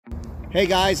Hey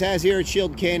guys, Haz here at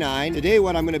Shield Canine. Today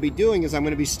what I'm going to be doing is I'm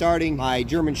going to be starting my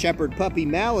German Shepherd puppy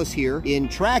Malice here in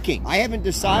tracking. I haven't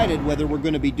decided whether we're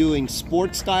going to be doing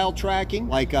sports style tracking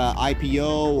like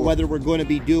IPO, or whether we're going to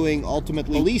be doing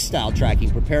ultimately police style tracking,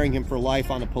 preparing him for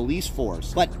life on a police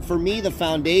force. But for me, the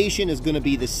foundation is going to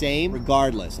be the same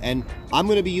regardless. And I'm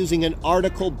going to be using an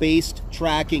article-based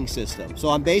tracking system. So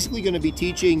I'm basically going to be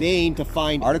teaching Dane to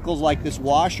find articles like this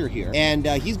washer here. And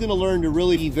he's going to learn to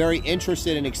really be very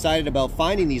interested and excited about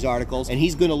finding these articles, and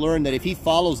he's going to learn that if he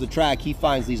follows the track, he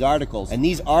finds these articles, and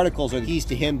these articles are the keys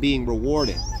to him being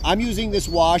rewarded. I'm using this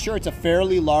washer. It's a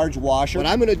fairly large washer. What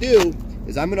I'm going to do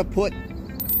is I'm going to put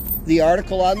the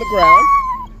article on the ground,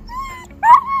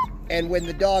 and when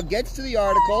the dog gets to the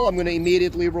article, I'm going to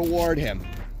immediately reward him.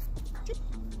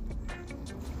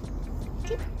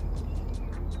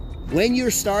 When you're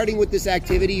starting with this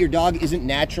activity, your dog isn't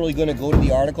naturally going to go to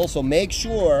the article, so make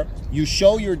sure you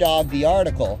show your dog the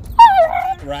article,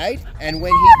 right? And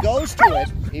when he goes to it,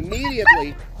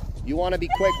 immediately, you want to be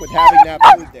quick with having that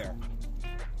food there.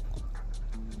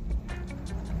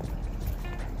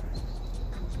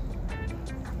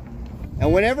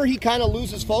 And whenever he kind of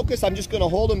loses focus, I'm just going to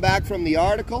hold him back from the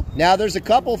article. Now, there's a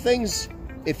couple things,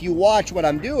 if you watch what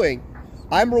I'm doing,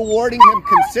 I'm rewarding him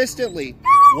consistently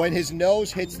when his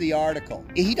nose hits the article.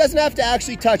 He doesn't have to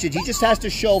actually touch it. He just has to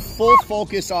show full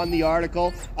focus on the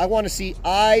article. I want to see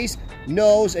eyes,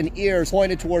 nose, and ears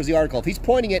pointed towards the article. If he's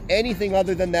pointing at anything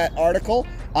other than that article,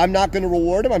 I'm not going to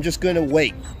reward him. I'm just going to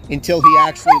wait until he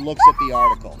actually looks at the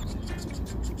article.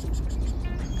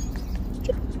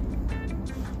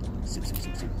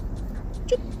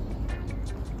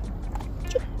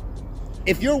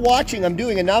 If you're watching, I'm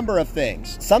doing a number of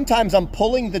things. Sometimes I'm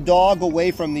pulling the dog away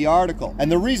from the article.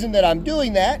 And the reason that I'm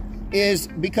doing that is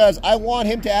because I want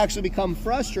him to actually become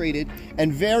frustrated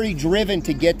and very driven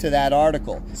to get to that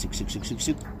article. Good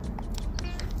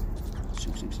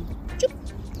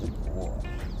boy.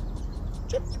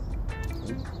 Good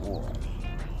boy.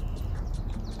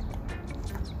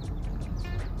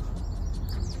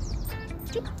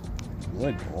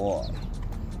 Good boy.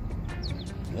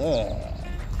 Good.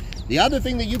 The other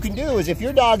thing that you can do is if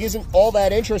your dog isn't all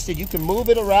that interested, you can move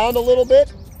it around a little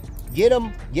bit, get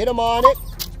him on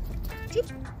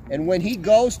it, and when he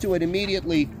goes to it,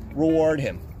 immediately reward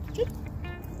him.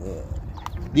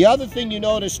 The other thing you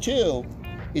notice too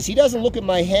is he doesn't look at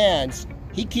my hands.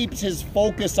 He keeps his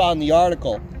focus on the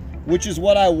article, which is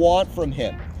what I want from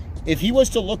him. If he was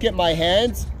to look at my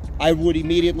hands, I would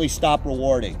immediately stop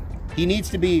rewarding. He needs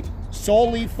to be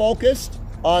solely focused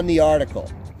on the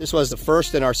article. This was the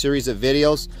first in our series of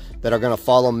videos that are going to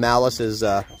follow Malice's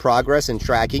progress in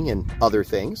tracking and other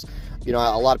things. You know,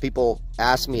 a lot of people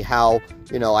ask me how,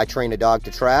 I train a dog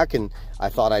to track, and I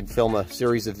thought I'd film a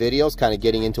series of videos kind of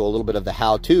getting into a little bit of the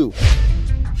how-to.